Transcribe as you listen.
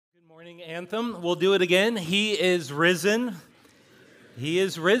Morning anthem. We'll do it again. He is risen. He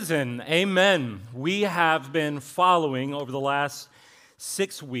is risen. Amen. We have been following over the last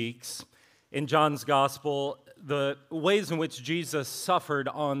 6 weeks in John's gospel the ways in which Jesus suffered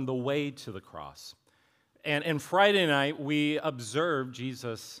on the way to the cross. And Friday night, we observed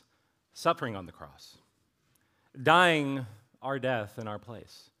Jesus suffering on the cross, dying our death in our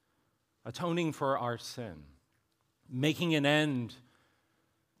place, atoning for our sin, making an end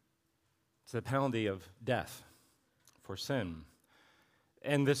to the penalty of death for sin.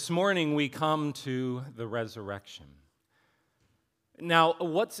 And this morning we come to the resurrection. Now,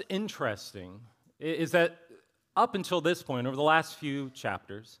 what's interesting is that up until this point, over the last few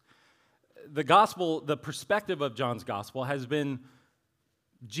chapters, the gospel, the perspective of John's gospel has been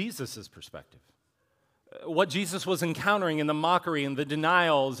Jesus' perspective. What Jesus was encountering in the mockery and the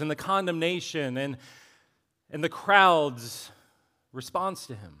denials and the condemnation and the crowd's response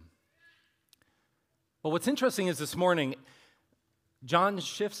to him. But what's interesting is this morning, John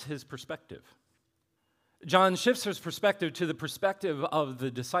shifts his perspective. John shifts his perspective to the perspective of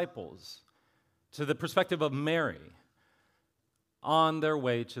the disciples, to the perspective of Mary on their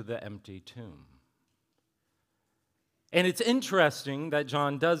way to the empty tomb. And it's interesting that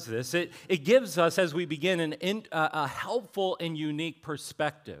John does this. It gives us, as we begin, a helpful and unique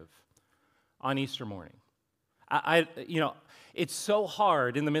perspective on Easter morning. It's so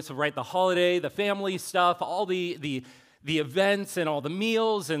hard in the midst of, the holiday, the family stuff, all the events and all the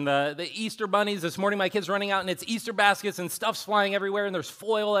meals and the Easter bunnies. This morning my kid's running out and it's Easter baskets and stuff's flying everywhere and there's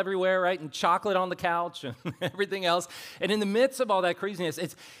foil everywhere, right? And chocolate on the couch and everything else. And in the midst of all that craziness,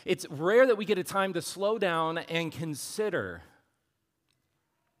 it's rare that we get a time to slow down and consider,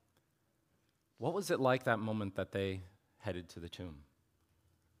 what was it like that moment that they headed to the tomb?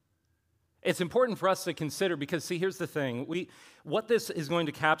 It's important for us to consider because, see, here's the thing. What this is going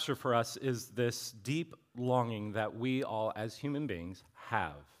to capture for us is this deep longing that we all, as human beings,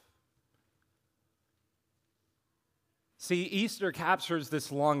 have. See, Easter captures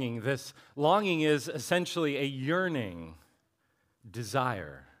this longing. This longing is essentially a yearning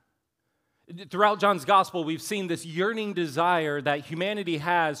desire. Throughout John's gospel, we've seen this yearning desire that humanity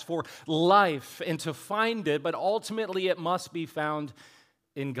has for life and to find it, but ultimately it must be found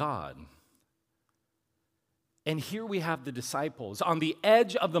in God. And here we have the disciples on the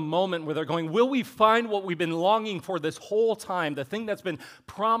edge of the moment where they're going, will we find what we've been longing for this whole time, the thing that's been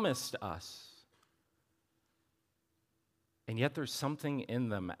promised us? And yet there's something in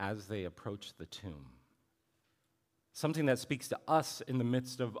them as they approach the tomb. Something that speaks to us in the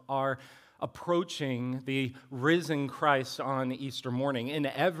midst of our approaching the risen Christ on Easter morning in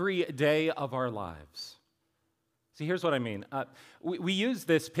every day of our lives. See, here's what I mean. We use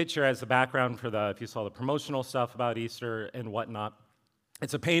this picture as the background for if you saw the promotional stuff about Easter and whatnot.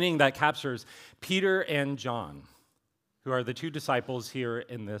 It's a painting that captures Peter and John, who are the two disciples here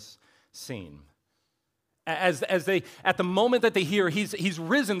in this scene. As they, at the moment that they hear he's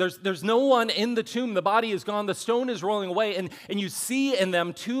risen, there's no one in the tomb. The body is gone. The stone is rolling away. And you see in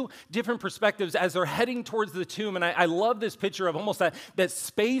them two different perspectives as they're heading towards the tomb. And I love this picture of almost that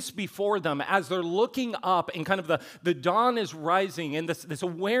space before them as they're looking up and kind of the dawn is rising and this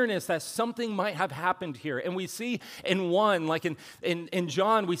awareness that something might have happened here. And we see in one, like in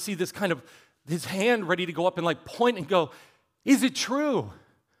John, we see this kind of his hand ready to go up and point and go, is it true?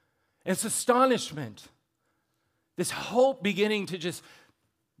 And it's astonishment. This hope beginning to just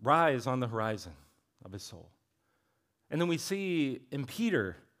rise on the horizon of his soul. And then we see in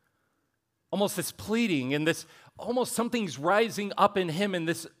Peter almost this pleading and this almost something's rising up in him and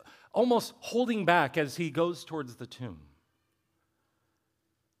this almost holding back as he goes towards the tomb.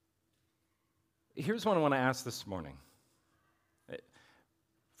 Here's what I want to ask this morning.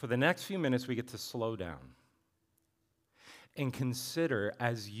 For the next few minutes, we get to slow down and consider,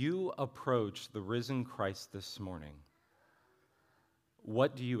 as you approach the risen Christ this morning,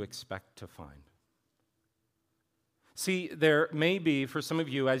 what do you expect to find? See, there may be, for some of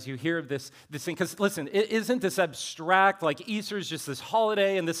you, as you hear of this thing, because listen, it isn't this abstract, like Easter is just this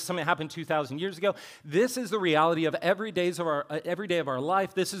holiday and this is something that happened 2,000 years ago. This is the reality of every day of our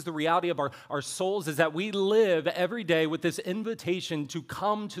life. This is the reality of our souls, is that we live every day with this invitation to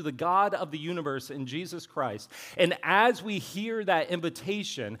come to the God of the universe in Jesus Christ. And as we hear that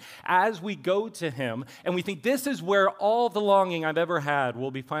invitation, as we go to him, and we think this is where all the longing I've ever had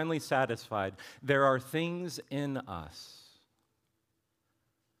will be finally satisfied, there are things in us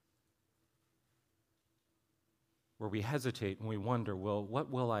where we hesitate and we wonder, well,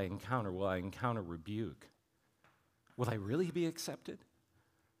 what will I encounter? Will I encounter rebuke? Will I really be accepted?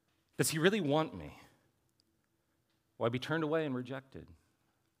 Does he really want me? Will I be turned away and rejected?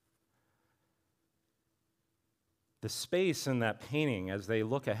 The space in that painting as they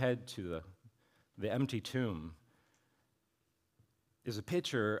look ahead to the empty tomb is a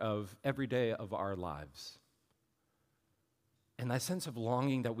picture of every day of our lives. And that sense of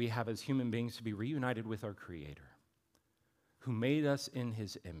longing that we have as human beings to be reunited with our Creator, who made us in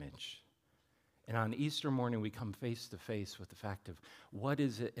His image. And on Easter morning, we come face to face with the fact of what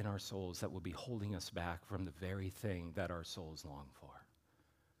is it in our souls that will be holding us back from the very thing that our souls long for.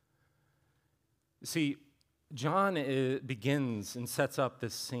 See, John begins and sets up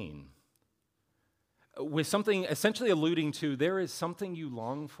this scene with something essentially alluding to there is something you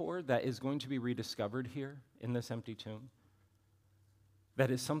long for that is going to be rediscovered here in this empty tomb.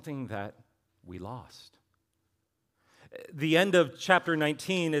 That is something that we lost. The end of chapter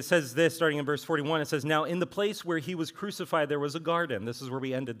 19, it says this, starting in verse 41, it says, "Now in the place where he was crucified there was a garden." This is where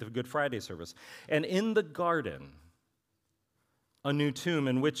we ended the Good Friday service. "And in the garden, a new tomb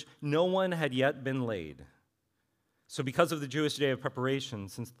in which no one had yet been laid. So because of the Jewish day of preparation,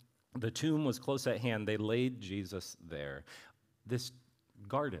 since the tomb was close at hand, they laid Jesus there." This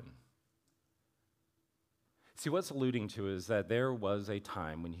garden. See, what's alluding to is that there was a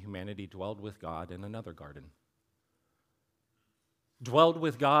time when humanity dwelled with God in another garden. Dwelled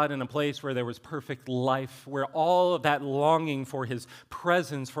with God in a place where there was perfect life, where all of that longing for His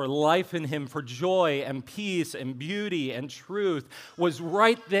presence, for life in Him, for joy and peace and beauty and truth was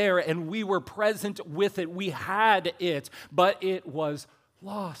right there, and we were present with it. We had it, but it was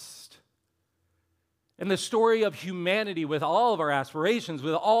lost. And the story of humanity, with all of our aspirations,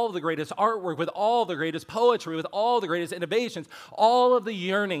 with all of the greatest artwork, with all the greatest poetry, with all the greatest innovations, all of the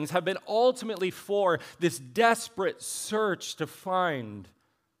yearnings have been ultimately for this desperate search to find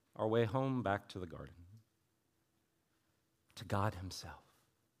our way home back to the garden, to God Himself.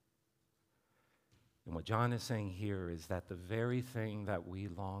 And what John is saying here is that the very thing that we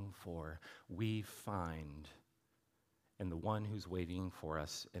long for, we find in the one who's waiting for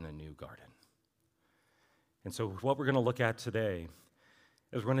us in a new garden. And so what we're going to look at today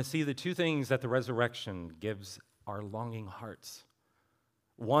is we're going to see the two things that the resurrection gives our longing hearts.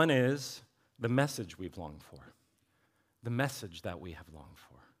 One is the message we've longed for, the message that we have longed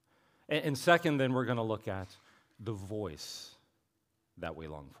for. And second, then we're going to look at the voice that we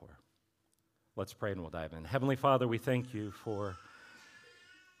long for. Let's pray and we'll dive in. Heavenly Father, we thank You for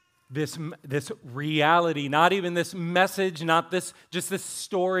this reality, not even this message, not just this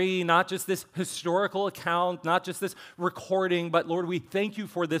story, not just this historical account, not just this recording, but Lord, we thank You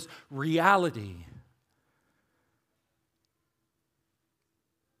for this reality.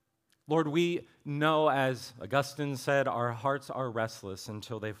 Lord, we know, as Augustine said, our hearts are restless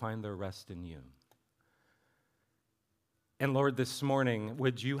until they find their rest in You. And Lord, this morning,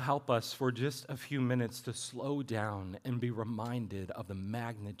 would You help us for just a few minutes to slow down and be reminded of the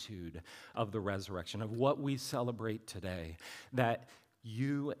magnitude of the resurrection, of what we celebrate today, that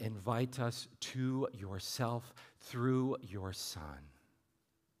You invite us to Yourself through Your Son.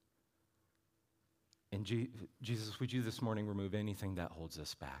 And Jesus, would You this morning remove anything that holds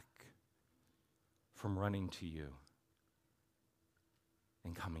us back from running to You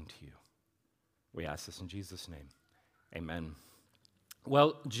and coming to You? We ask this in Jesus' name. Amen.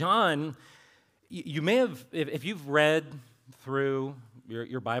 Well, John, you may have, if you've read through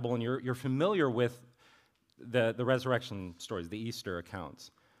your Bible and you're familiar with the resurrection stories, the Easter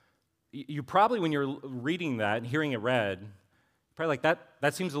accounts, you probably, when you're reading that and hearing it read, probably like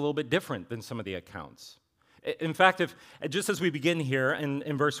that seems a little bit different than some of the accounts. In fact, just as we begin here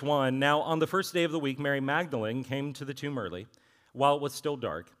in verse 1, "Now on the first day of the week, Mary Magdalene came to the tomb early, while it was still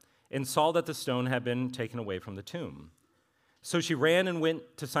dark, and saw that the stone had been taken away from the tomb. So she ran and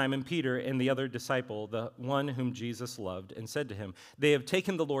went to Simon Peter and the other disciple, the one whom Jesus loved, and said to him, 'They have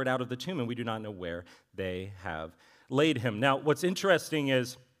taken the Lord out of the tomb, and we do not know where they have laid Him.'" Now, what's interesting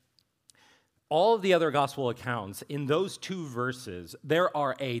is all of the other gospel accounts, in those two verses, there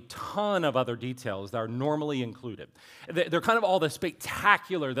are a ton of other details that are normally included. They're kind of all the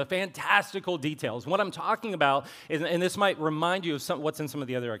spectacular, the fantastical details. What I'm talking about is, and this might remind you of what's in some of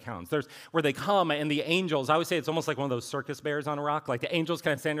the other accounts, there's where they come and the angels, I would say it's almost like one of those circus bears on a rock, like the angels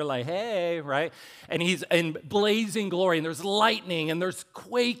kind of stand there like, "Hey," right? And He's in blazing glory, and there's lightning, and there's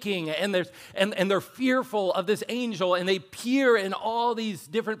quaking, and they're fearful of this angel, and they peer in all these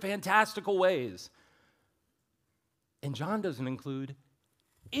different fantastical ways. And John doesn't include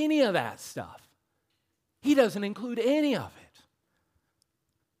any of that stuff. He doesn't include any of it.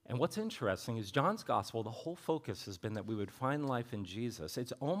 And what's interesting is John's gospel, the whole focus has been that we would find life in Jesus.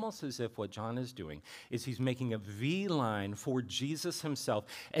 It's almost as if what John is doing is he's making a V line for Jesus Himself,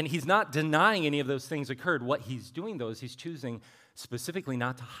 and he's not denying any of those things occurred. What he's doing, though, is he's choosing specifically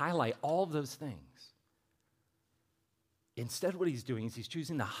not to highlight all of those things. Instead, what he's doing is he's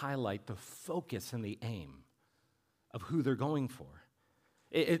choosing to highlight the focus and the aim of who they're going for.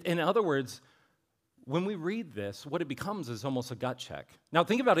 In other words, when we read this, what it becomes is almost a gut check. Now,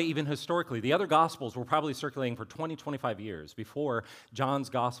 think about it even historically. The other Gospels were probably circulating for 20, 25 years before John's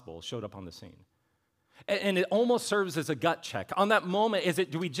Gospel showed up on the scene. And it almost serves as a gut check. On that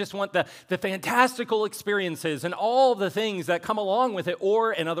moment, do we just want the fantastical experiences and all the things that come along with it?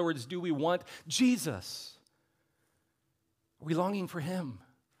 Or, in other words, do we want Jesus? Are we longing for him?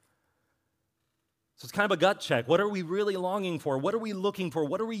 So it's kind of a gut check. What are we really longing for? What are we looking for?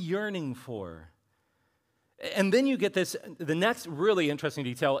 What are we yearning for? And then you get this, the next really interesting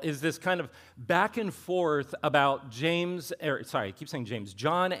detail is this kind of back and forth about John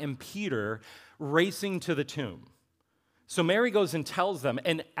and Peter racing to the tomb. So Mary goes and tells them,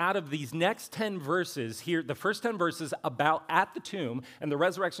 and out of these next 10 verses here, the first 10 verses about at the tomb and the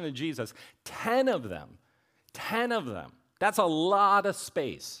resurrection of Jesus, 10 of them, that's a lot of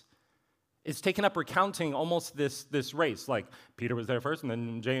space. It's taken up recounting almost this race. Like, Peter was there first, and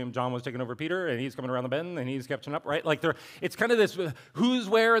then John was taking over Peter, and he's coming around the bend, and he's catching up, right? Like, it's kind of this, who's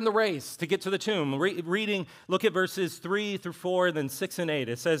where in the race to get to the tomb. Reading, look at verses 3 through 4, and then 6 and 8.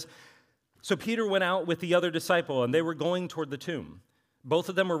 It says, so Peter went out with the other disciple, and they were going toward the tomb. Both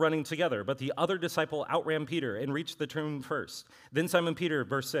of them were running together, but the other disciple outran Peter and reached the tomb first. Then Simon Peter,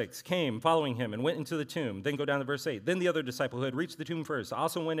 verse 6, came following him and went into the tomb. Then go down to verse 8. Then the other disciple who had reached the tomb first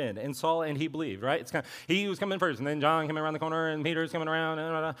also went in and saw and he believed, right? It's kind of, he was coming first, and then John came around the corner, and Peter's coming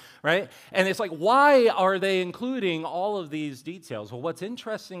around, right? And it's like, why are they including all of these details? Well, what's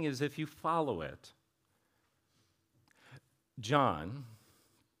interesting is if you follow it, John,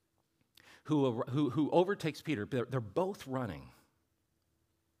 who overtakes Peter, they're both running.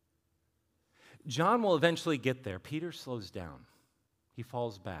 John will eventually get there. Peter slows down. He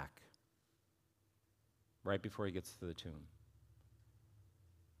falls back right before he gets to the tomb.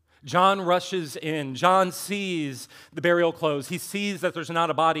 John rushes in. John sees the burial clothes. He sees that there's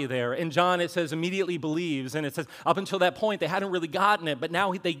not a body there. And John, it says, immediately believes. And it says, up until that point, they hadn't really gotten it, but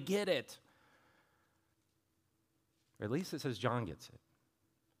now they get it. Or at least it says John gets it.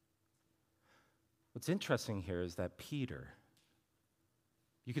 What's interesting here is that Peter,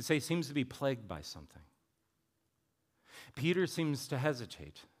 you could say, seems to be plagued by something. Peter seems to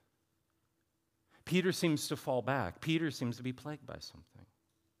hesitate. Peter seems to fall back. Peter seems to be plagued by something.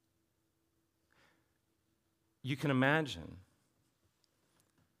 You can imagine,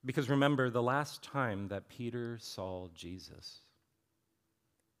 because remember, the last time that Peter saw Jesus,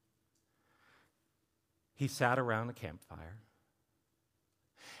 he sat around a campfire,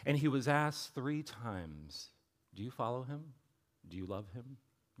 and he was asked 3 times, do you follow him? Do you love him?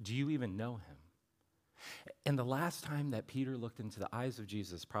 Do you even know him? And the last time that Peter looked into the eyes of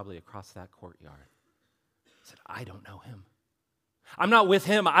Jesus, probably across that courtyard, he said, I don't know him. I'm not with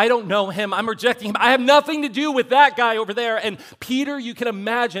him. I don't know him. I'm rejecting him. I have nothing to do with that guy over there. And Peter, you can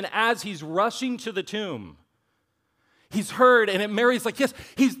imagine, as he's rushing to the tomb, he's heard, and Mary's like, yes,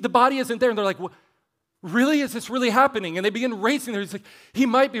 the body isn't there. And they're like, really? Is this really happening? And they begin racing there. He's like, he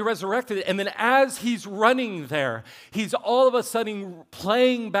might be resurrected. And then as he's running there, he's all of a sudden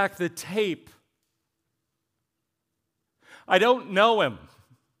playing back the tape. I don't know him.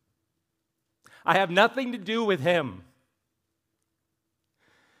 I have nothing to do with him.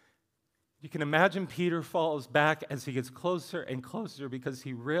 You can imagine Peter falls back as he gets closer and closer because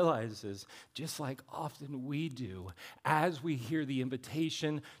he realizes, just like often we do, as we hear the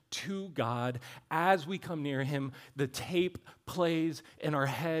invitation to God, as we come near him, the tape plays in our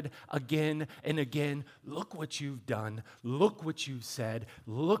head again and again. Look what you've done. Look what you've said.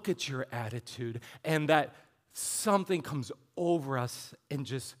 Look at your attitude. And that something comes over us and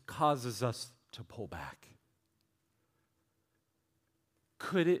just causes us to pull back.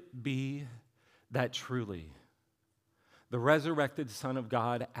 Could it be that truly the resurrected Son of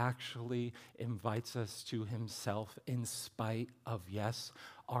God actually invites us to himself in spite of, yes,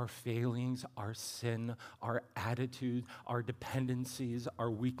 our failings, our sin, our attitude, our dependencies,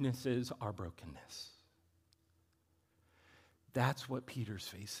 our weaknesses, our brokenness? That's what Peter's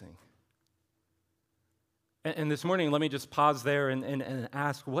facing. And this morning, let me just pause there and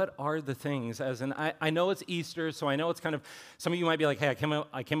ask, what are the things? I know it's Easter, so I know it's kind of, some of you might be like, hey,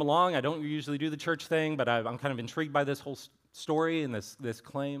 I came along, I don't usually do the church thing, but I'm kind of intrigued by this whole story and this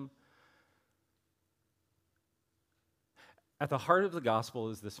claim. At the heart of the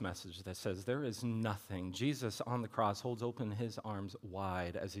gospel is this message that says there is nothing. Jesus on the cross holds open his arms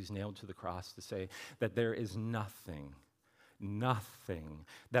wide as he's nailed to the cross to say that there is nothing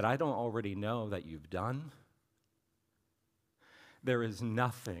that I don't already know that you've done, There is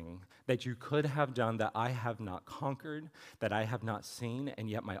nothing that you could have done that I have not conquered, that I have not seen, and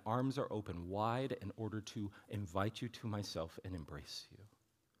yet my arms are open wide in order to invite you to myself and embrace you.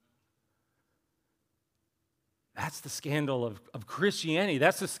 That's the scandal of Christianity.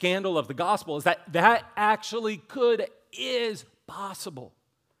 That's the scandal of the gospel, is that actually is possible.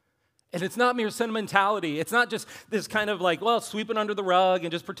 And it's not mere sentimentality. It's not just this kind of like, well, sweep it under the rug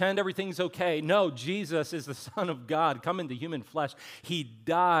and just pretend everything's okay. No, Jesus is the Son of God, come into human flesh. He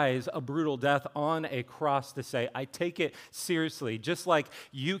dies a brutal death on a cross to say, I take it seriously. Just like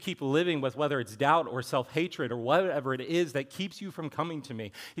you keep living with whether it's doubt or self-hatred or whatever it is that keeps you from coming to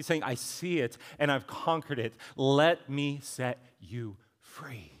me. He's saying, I see it and I've conquered it. Let me set you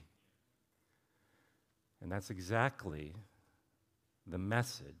free. And that's exactly the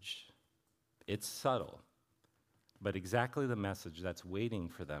message. It's subtle, but exactly the message that's waiting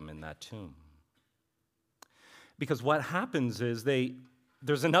for them in that tomb. Because what happens is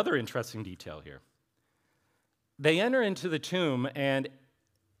there's another interesting detail here. They enter into the tomb, and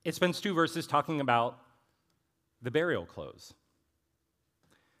it spends 2 verses talking about the burial clothes.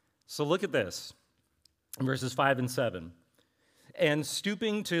 So look at this, in verses 5 and 7. And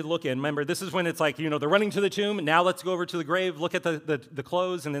stooping to look in, remember, this is when it's like, they're running to the tomb, now let's go over to the grave, look at the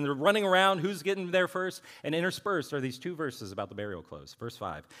clothes, and then they're running around, who's getting there first? And interspersed are these 2 verses about the burial clothes. Verse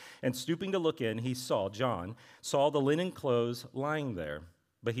 5, and stooping to look in, John saw the linen clothes lying there,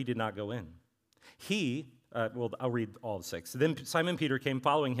 but he did not go in. I'll read all 6. Then Simon Peter came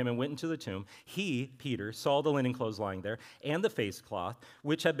following him and went into the tomb. He, Peter, saw the linen clothes lying there, and the face cloth,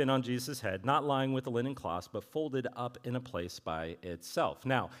 which had been on Jesus' head, not lying with the linen cloths, but folded up in a place by itself.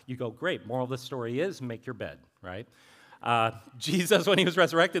 Now, you go, great, moral of the story is, make your bed, right? Jesus, when he was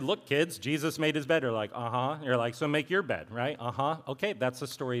resurrected, look, kids, Jesus made his bed. You're like, uh-huh. You're like, so make your bed, right? Uh-huh. Okay, that's the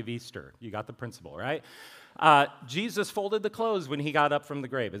story of Easter. You got the principle, right? Jesus folded the clothes when he got up from the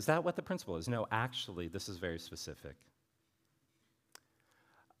grave. Is that what the principle is? No, actually, this is very specific.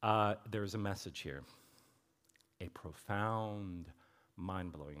 There's a message here, a profound,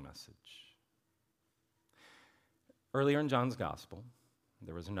 mind-blowing message. Earlier in John's gospel,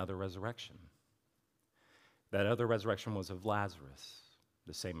 there was another resurrection. That other resurrection was of Lazarus.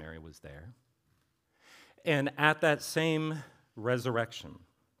 The same Mary was there. And at that same resurrection,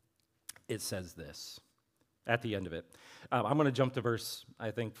 it says this. At the end of it. I'm going to jump to verse, I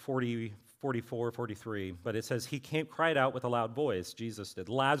think, 40, 44, 43, but it says, cried out with a loud voice, Jesus did,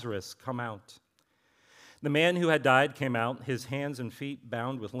 Lazarus, come out. The man who had died came out, his hands and feet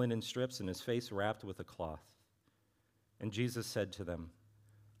bound with linen strips and his face wrapped with a cloth. And Jesus said to them,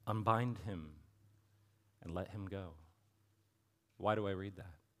 unbind him and let him go. Why do I read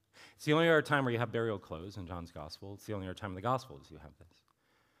that? It's the only other time where you have burial clothes in John's gospel. It's the only other time in the gospels you have this.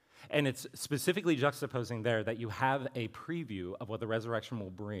 And it's specifically juxtaposing there that you have a preview of what the resurrection will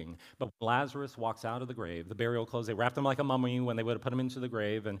bring. But when Lazarus walks out of the grave, the burial clothes, they wrapped him like a mummy when they would have put him into the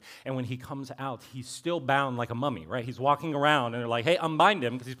grave. And when he comes out, he's still bound like a mummy, right? He's walking around, and they're like, hey, unbind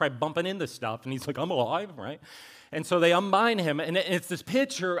him, because he's probably bumping into stuff. And he's like, I'm alive, right? And so they unbind him, and it's this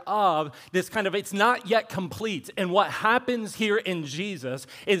picture of this kind of, it's not yet complete. And what happens here in Jesus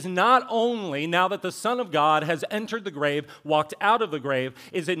is not only, now that the Son of God has entered the grave, walked out of the grave,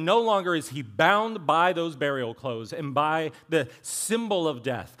 is it no longer is he bound by those burial clothes and by the symbol of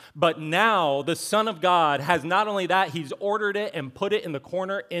death, but now the Son of God has not only that, he's ordered it and put it in the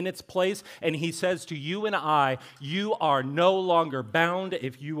corner in its place, and he says to you and I, you are no longer bound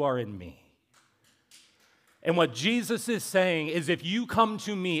if you are in me. And what Jesus is saying is if you come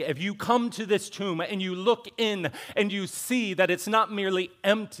to me, if you come to this tomb and you look in and you see that it's not merely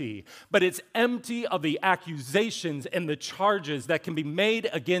empty, but it's empty of the accusations and the charges that can be made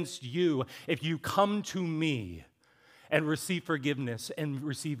against you, if you come to me and receive forgiveness and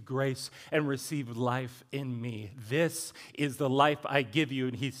receive grace and receive life in me, this is the life I give you.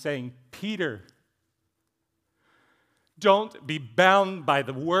 And he's saying, Peter, don't be bound by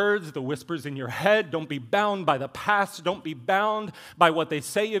the words, the whispers in your head. Don't be bound by the past. Don't be bound by what they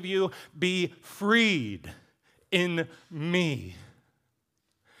say of you. Be freed in me.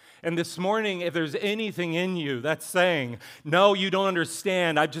 And this morning, if there's anything in you that's saying, no, you don't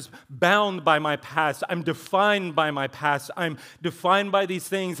understand, I'm just bound by my past, I'm defined by my past, I'm defined by these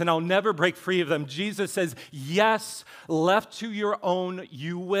things, and I'll never break free of them, Jesus says, yes, left to your own,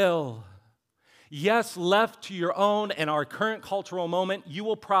 you will. Yes, left to your own and our current cultural moment, you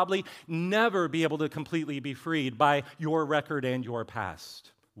will probably never be able to completely be freed by your record and your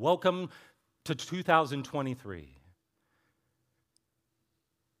past. Welcome to 2023.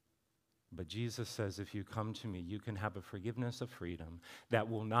 But Jesus says, if you come to me, you can have a forgiveness of freedom that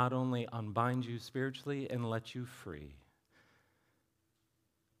will not only unbind you spiritually and let you free,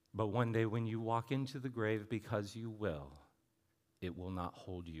 But one day when you walk into the grave, because you will, it will not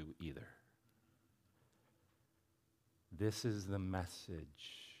hold you either. This is the message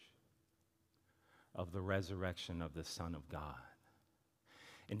of the resurrection of the Son of God.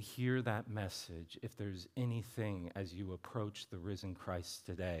 And hear that message if there's anything as you approach the risen Christ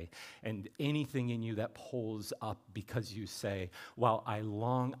today, and anything in you that pulls up because you say, while I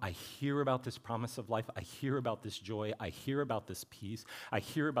long, I hear about this promise of life, I hear about this joy, I hear about this peace, I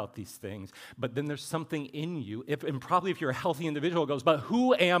hear about these things, but then there's something in you, and probably if you're a healthy individual, goes, but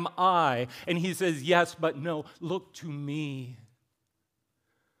who am I? And he says, yes, but no, look to me.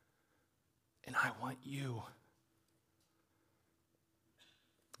 And I want you.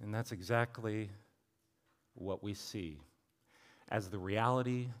 And that's exactly what we see as the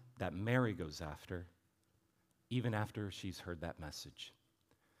reality that Mary goes after, even after she's heard that message.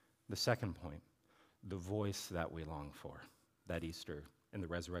 The second point, the voice that we long for, that Easter and the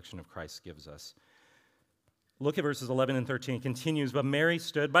resurrection of Christ gives us. Look at verses 11 and 13. It continues, but Mary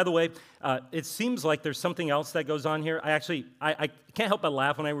stood. By the way, it seems like there's something else that goes on here. I can't help but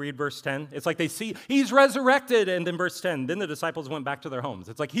laugh when I read verse 10. It's like they see, he's resurrected, and then verse 10, then the disciples went back to their homes.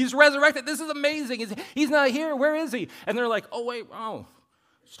 It's like, he's resurrected. This is amazing. He's not here. Where is he? And they're like, oh, wait,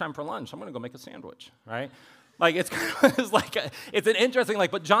 it's time for lunch. I'm going to go make a sandwich, right? Like, it's kind of it's an interesting,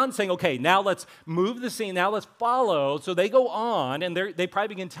 but John's saying, okay, now let's move the scene, now let's follow. So they go on, and they probably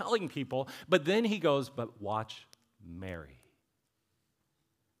begin telling people, but then he goes, but watch Mary.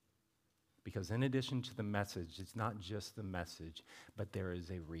 Because in addition to the message, it's not just the message, but there is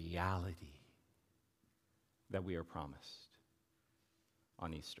a reality that we are promised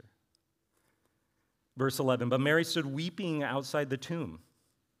on Easter. Verse 11, but Mary stood weeping outside the tomb.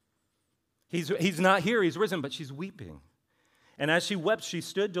 He's not here, he's risen, but she's weeping. And as she wept, she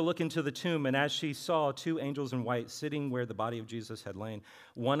stood to look into the tomb, and as she saw two angels in white sitting where the body of Jesus had lain,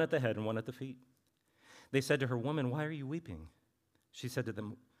 one at the head and one at the feet. They said to her, woman, why are you weeping? She said to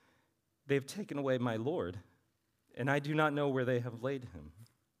them, they have taken away my Lord, and I do not know where they have laid him.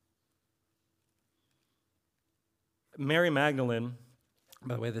 Mary Magdalene,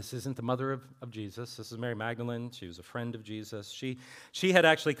 by the way, this isn't the mother of Jesus. This is Mary Magdalene. She was a friend of Jesus. She had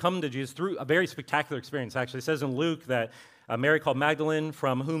actually come to Jesus through a very spectacular experience. Actually, it says in Luke that Mary called Magdalene,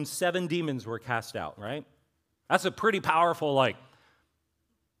 from whom 7 demons were cast out, right? That's a pretty powerful,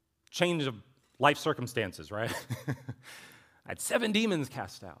 change of life circumstances, right? I had 7 demons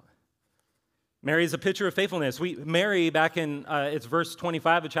cast out. Mary is a picture of faithfulness. Mary, back in, it's verse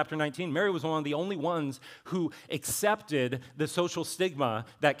 25 of chapter 19, Mary was one of the only ones who accepted the social stigma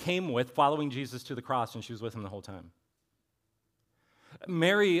that came with following Jesus to the cross, and she was with him the whole time.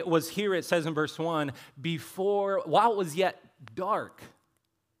 Mary was here, it says in verse 1, while it was yet dark,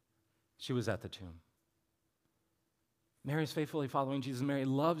 she was at the tomb. Mary's faithfully following Jesus. Mary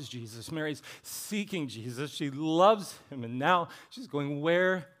loves Jesus. Mary's seeking Jesus. She loves him, and now she's going,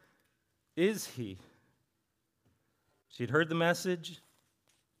 where is he? She'd heard the message.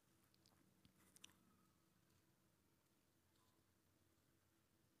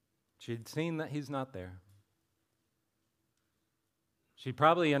 She'd seen that he's not there. She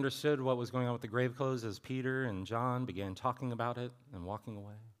probably understood what was going on with the grave clothes as Peter and John began talking about it and walking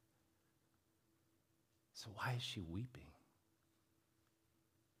away. So why is she weeping?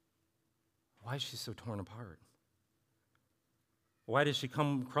 Why is she so torn apart? Why does she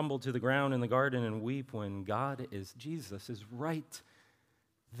crumble to the ground in the garden and weep when Jesus is right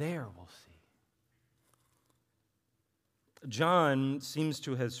there, we'll see. John seems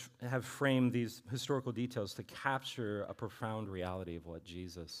to have framed these historical details to capture a profound reality of what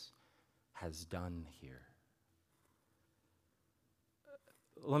Jesus has done here.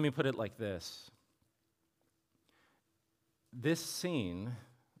 Let me put it like this. This scene,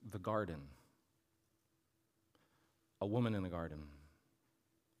 the garden, a woman in the garden,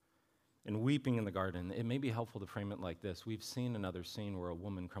 and weeping in the garden, it may be helpful to frame it like this. We've seen another scene where a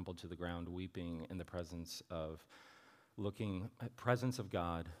woman crumpled to the ground weeping in the presence of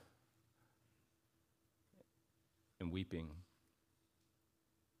God and weeping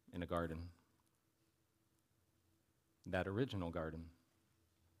in a garden. That original garden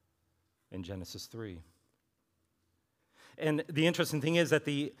in Genesis 3. And the interesting thing is that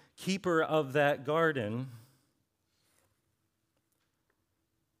the keeper of that garden,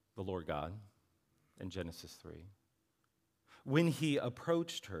 the Lord God, in Genesis 3, when he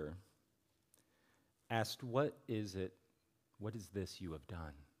approached her, asked, what is this you have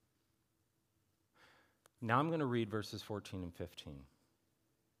done? Now I'm going to read verses 14 and 15.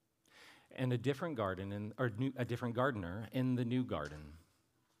 And a different gardener in the new garden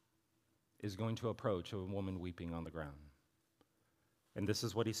is going to approach a woman weeping on the ground. And this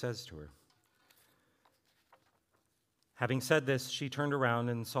is what he says to her. Having said this, she turned around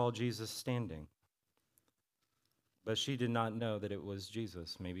and saw Jesus standing. But she did not know that it was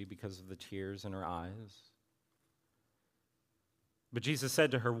Jesus, maybe because of the tears in her eyes. But Jesus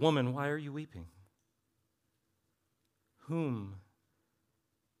said to her, "Woman, why are you weeping? Whom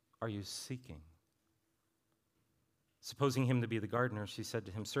are you seeking?" Supposing him to be the gardener, she said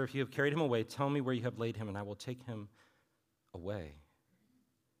to him, "Sir, if you have carried him away, tell me where you have laid him, and I will take him away."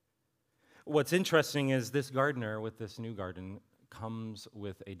 What's interesting is this gardener with this new garden comes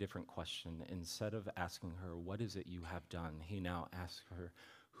with a different question. Instead of asking her, "What is it you have done?" he now asks her,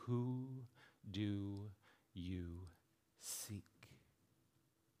 "Who do you seek?"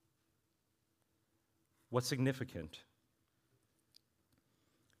 What's significant?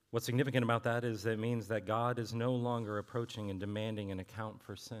 What's significant about that is that it means that God is no longer approaching and demanding an account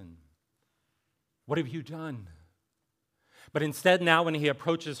for sin. What have you done? But instead, now when he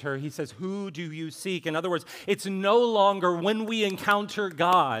approaches her, he says, "Who do you seek?" In other words, it's no longer when we encounter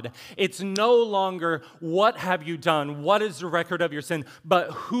God, it's no longer what have you done, what is the record of your sin,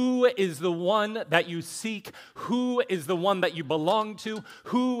 but who is the one that you seek, who is the one that you belong to,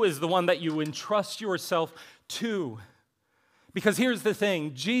 who is the one that you entrust yourself to. Because here's the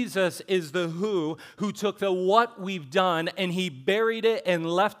thing, Jesus is the who took the what we've done and he buried it and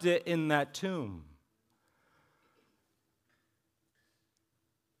left it in that tomb.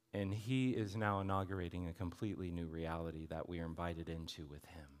 And he is now inaugurating a completely new reality that we are invited into with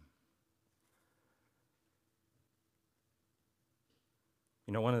him.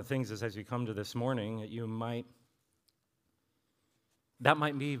 You know, one of the things is as you come to this morning, that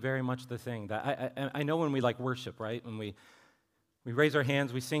might be very much the thing. That I know when we worship, right? When we raise our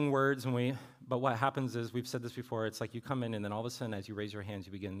hands, we sing words, but what happens is, we've said this before, it's like you come in and then all of a sudden as you raise your hands,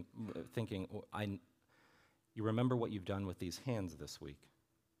 you begin thinking, you remember what you've done with these hands this week.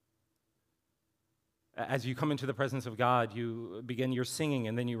 As you come into the presence of God, you begin your singing,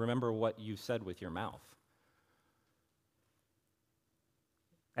 and then you remember what you said with your mouth.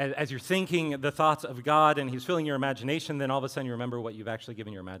 As you're thinking the thoughts of God and he's filling your imagination, then all of a sudden you remember what you've actually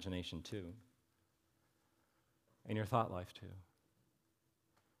given your imagination to. And your thought life too.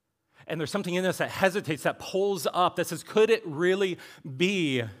 And there's something in us that hesitates, that pulls up, that says, could it really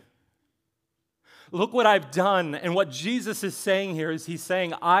be? Look what I've done. And what Jesus is saying here is he's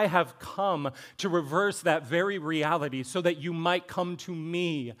saying, I have come to reverse that very reality so that you might come to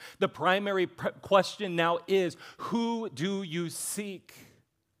me. The primary question now is, who do you seek?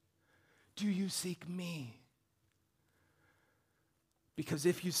 Do you seek me? Because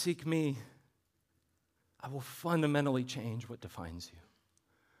if you seek me, I will fundamentally change what defines you.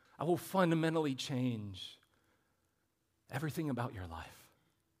 I will fundamentally change everything about your life.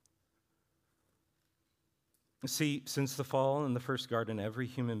 See, since the fall in the first garden, every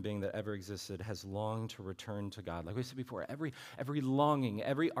human being that ever existed has longed to return to God. Like we said before, every longing,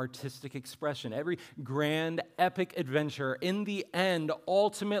 every artistic expression, every grand, epic adventure, in the end,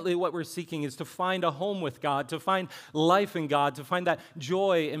 ultimately what we're seeking is to find a home with God, to find life in God, to find that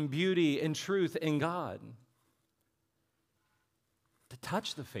joy and beauty and truth in God. To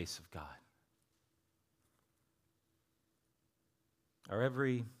touch the face of God. Our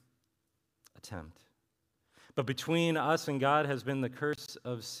every attempt. But between us and God has been the curse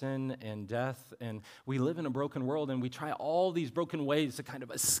of sin and death, and we live in a broken world, and we try all these broken ways to kind of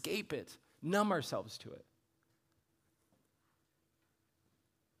escape it, numb ourselves to it.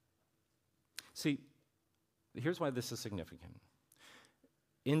 See, here's why this is significant.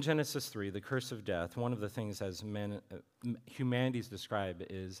 In Genesis 3, the curse of death, one of the things as humanity's described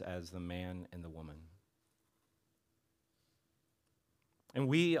is as the man and the woman. And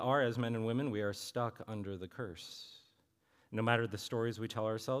we are, as men and women, we are stuck under the curse. No matter the stories we tell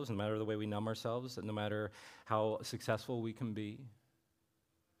ourselves, no matter the way we numb ourselves, no matter how successful we can be,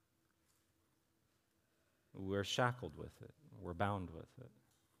 we're shackled with it. We're bound with it.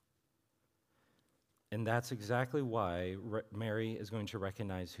 And that's exactly why Mary is going to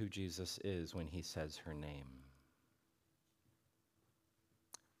recognize who Jesus is when he says her name.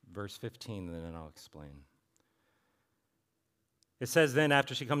 Verse 15, and then I'll explain. It says then,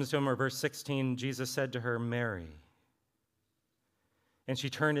 after she comes to him, or verse 16, Jesus said to her, Mary. And she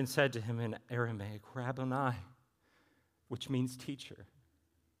turned and said to him in Aramaic, Rabboni, which means teacher.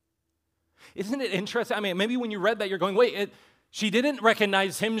 Isn't it interesting? I mean, maybe when you read that, you're going, wait, she didn't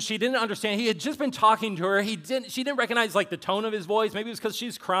recognize him. She didn't understand. He had just been talking to her. She didn't recognize the tone of his voice. Maybe it was because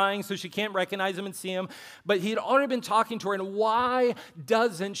she's crying, so she can't recognize him and see him. But he had already been talking to her, and why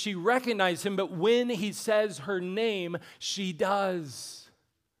doesn't she recognize him? But when he says her name, she does.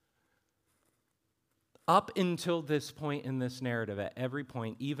 Up until this point in this narrative, at every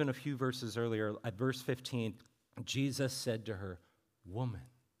point, even a few verses earlier, at verse 15, Jesus said to her, "Woman."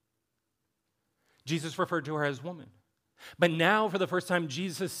 Jesus referred to her as woman. But now, for the first time,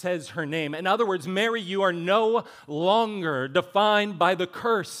 Jesus says her name. In other words, Mary, you are no longer defined by the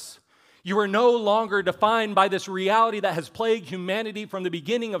curse. You are no longer defined by this reality that has plagued humanity from the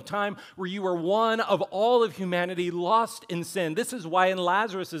beginning of time, where you are one of all of humanity lost in sin. This is why in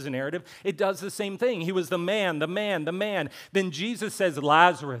Lazarus' narrative, it does the same thing. He was the man. Then Jesus says,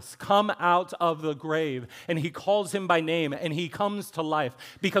 "Lazarus, come out of the grave." And he calls him by name, and he comes to life.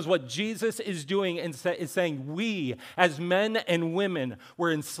 Because what Jesus is doing is saying, we as men and women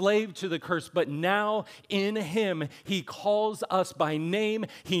were enslaved to the curse, but now in him, he calls us by name.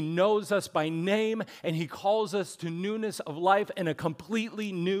 He knows us by name, and he calls us to newness of life and a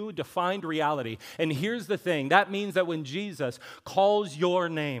completely new defined reality. And here's the thing, that means that when Jesus calls your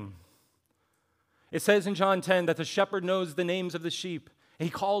name, it says in John 10 that the shepherd knows the names of the sheep. He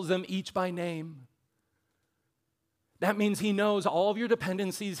calls them each by name. That means he knows all of your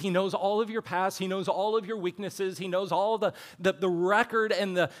dependencies. He knows all of your past. He knows all of your weaknesses. He knows all the record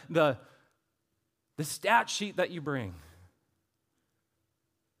and the stat sheet that you bring.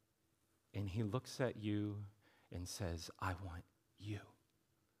 And he looks at you and says, "I want you.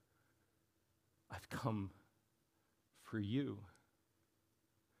 I've come for you."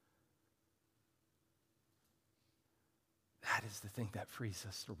 That is the thing that frees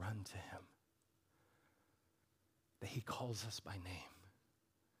us to run to him. That he calls us by name.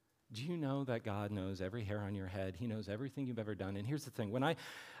 Do you know that God knows every hair on your head? He knows everything you've ever done. And here's the thing. When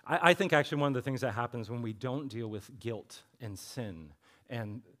I think actually one of the things that happens when we don't deal with guilt and sin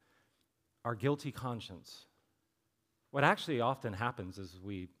and our guilty conscience, what actually often happens is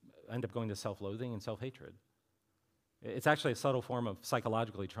we end up going to self-loathing and self-hatred. It's actually a subtle form of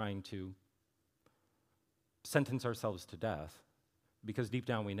psychologically trying to sentence ourselves to death, because deep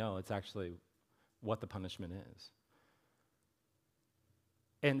down we know it's actually what the punishment is.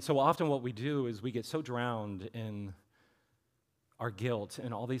 And so often what we do is we get so drowned in our guilt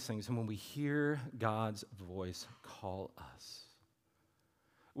and all these things, and when we hear God's voice call us,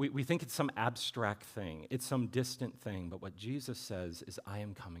 we think it's some abstract thing, it's some distant thing, but what Jesus says is, "I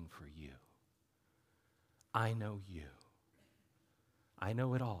am coming for you. I know you. I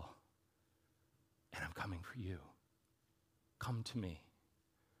know it all, and I'm coming for you. Come to me."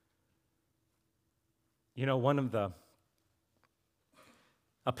 You know,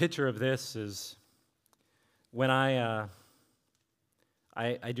 a picture of this is when I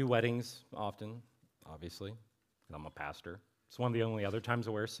do weddings often, obviously, and I'm a pastor. It's one of the only other times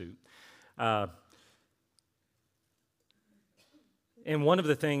I wear a suit. And one of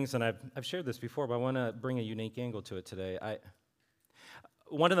the things, and I've shared this before, but I want to bring a unique angle to it today.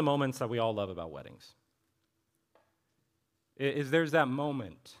 One of the moments that we all love about weddings is there's that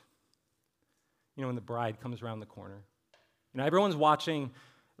moment, when the bride comes around the corner. Everyone's watching.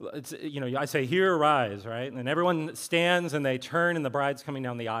 I say, "Here, arise," right? And then everyone stands and they turn, and the bride's coming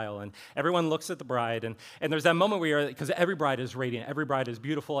down the aisle, and everyone looks at the bride, and there's that moment where because every bride is radiant, every bride is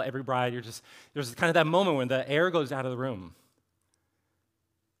beautiful, every bride, there's kind of that moment when the air goes out of the room.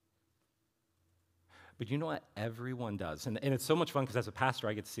 But you know what everyone does? And it's so much fun because as a pastor,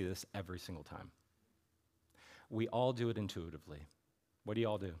 I get to see this every single time. We all do it intuitively. What do you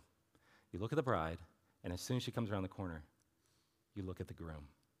all do? You look at the bride, and as soon as she comes around the corner, you look at the groom.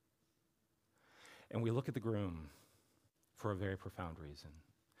 And we look at the groom for a very profound reason.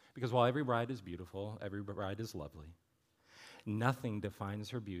 Because while every bride is beautiful, every bride is lovely, nothing defines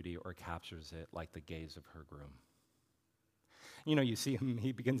her beauty or captures it like the gaze of her groom. You see him,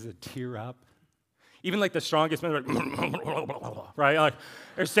 he begins to tear up. Even like the strongest men, right? Like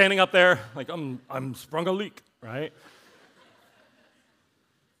they're standing up there, like, I'm sprung a leak, right?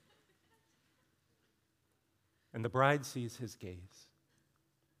 And the bride sees his gaze.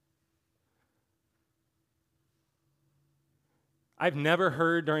 I've never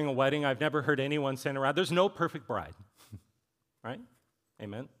heard during a wedding, I've never heard anyone stand around. There's no perfect bride, right?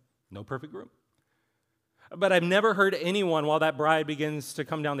 Amen? No perfect groom. But I've never heard anyone, while that bride begins to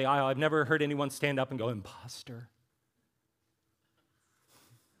come down the aisle, I've never heard anyone stand up and go, "Imposter.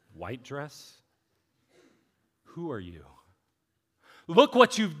 White dress? Who are you? Look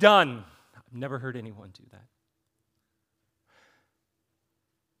what you've done." I've never heard anyone do that.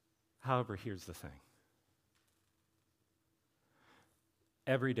 However, here's the thing.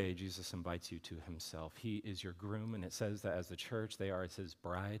 Every day, Jesus invites you to himself. He is your groom, and it says that as the church, they are his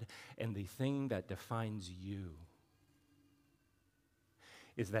bride. And the thing that defines you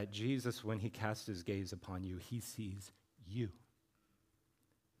is that Jesus, when he casts his gaze upon you, he sees you.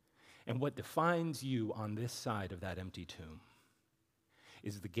 And what defines you on this side of that empty tomb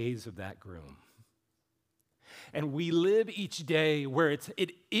is the gaze of that groom. And we live each day where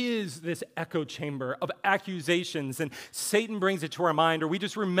it is this echo chamber of accusations, and Satan brings it to our mind, or we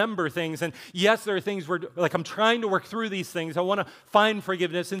just remember things. And yes, there are things where, like, I'm trying to work through these things. I want to find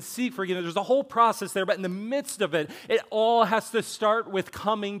forgiveness and seek forgiveness. There's a whole process there, but in the midst of it, it all has to start with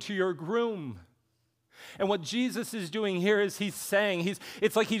coming to your groom. And what Jesus is doing here is he's saying,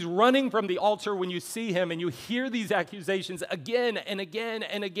 it's like he's running from the altar when you see him and you hear these accusations again and again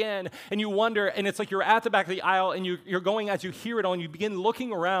and again, and you wonder, and it's like you're at the back of the aisle and you're going, as you hear it all, and you begin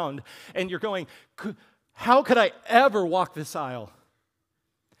looking around and you're going, how could I ever walk this aisle?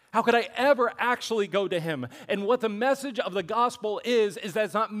 How could I ever actually go to him? And what the message of the gospel is that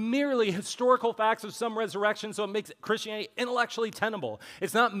it's not merely historical facts of some resurrection, so it makes Christianity intellectually tenable.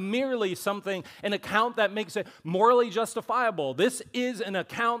 It's not merely an account that makes it morally justifiable. This is an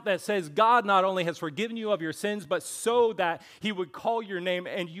account that says God not only has forgiven you of your sins, but so that he would call your name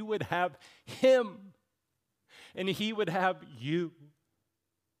and you would have him, and he would have you.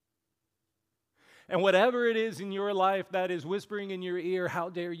 And whatever it is in your life that is whispering in your ear, how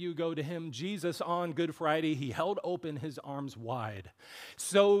dare you go to him? Jesus on Good Friday, he held open his arms wide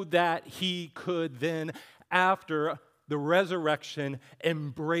so that he could then, after the resurrection,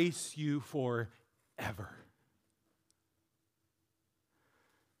 embrace you forever. And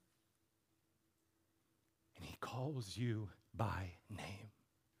he calls you by name.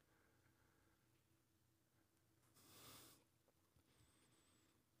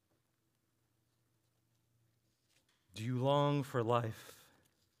 Do you long for life?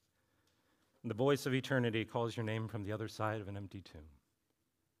 And the voice of eternity calls your name from the other side of an empty tomb.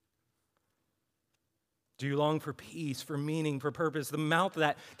 Do you long for peace, for meaning, for purpose? The mouth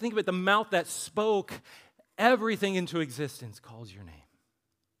that spoke everything into existence calls your name.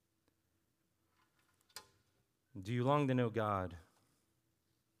 Do you long to know God?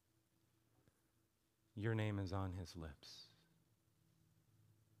 Your name is on his lips.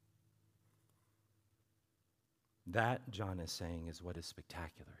 That, John is saying, is what is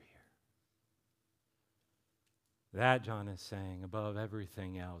spectacular here. That, John is saying, above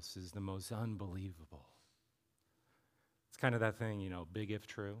everything else, is the most unbelievable. It's kind of that thing, big if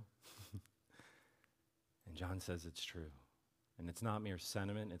true. And John says it's true. And it's not mere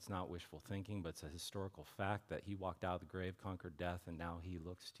sentiment, it's not wishful thinking, but it's a historical fact that he walked out of the grave, conquered death, and now he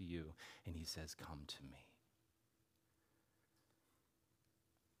looks to you and he says, "Come to me."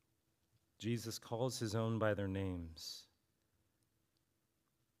 Jesus calls his own by their names.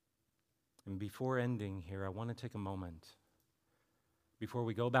 And before ending here, I want to take a moment, before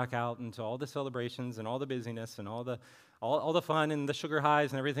we go back out into all the celebrations and all the busyness and all the fun and the sugar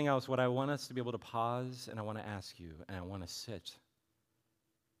highs and everything else, what I want us to be able to pause, and I want to ask you, and I want to sit.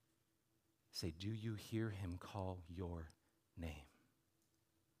 Say, do you hear him call your name?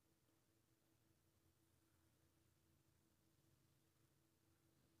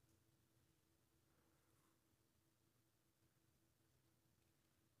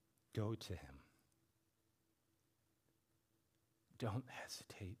 Go to him. Don't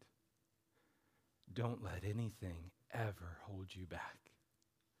hesitate. Don't let anything ever hold you back.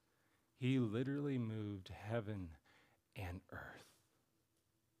 He literally moved heaven and earth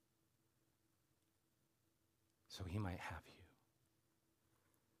so he might have you.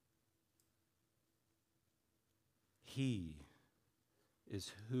 He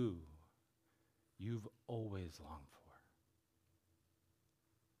is who you've always longed for.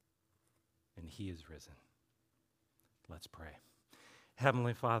 And he is risen. Let's pray.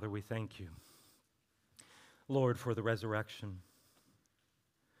 Heavenly Father, we thank you, Lord, for the resurrection.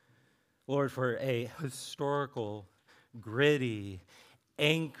 Lord, for a historical, gritty,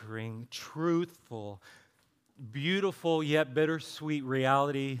 anchoring, truthful, beautiful yet bittersweet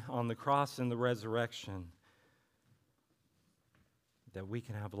reality on the cross and the resurrection, that we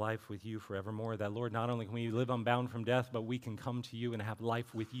can have life with you forevermore. That, Lord, not only can we live unbound from death, but we can come to you and have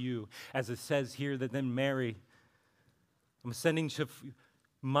life with you. As it says here, that then Mary, I'm ascending to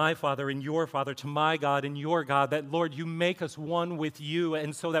my Father and your Father, to my God and your God, that, Lord, you make us one with you,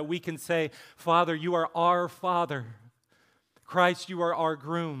 and so that we can say, Father, you are our Father. Christ, you are our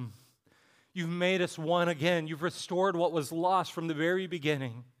groom. You've made us one again. You've restored what was lost from the very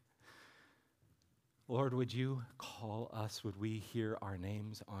beginning. Lord, would you call us? Would we hear our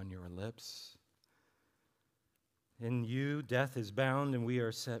names on your lips? In you, death is bound and we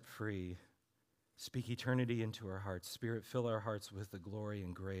are set free. Speak eternity into our hearts. Spirit, fill our hearts with the glory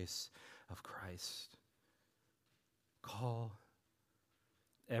and grace of Christ. Call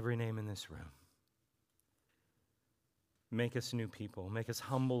every name in this room. Make us new people. Make us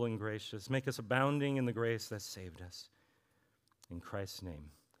humble and gracious. Make us abounding in the grace that saved us. In Christ's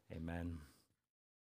name, amen.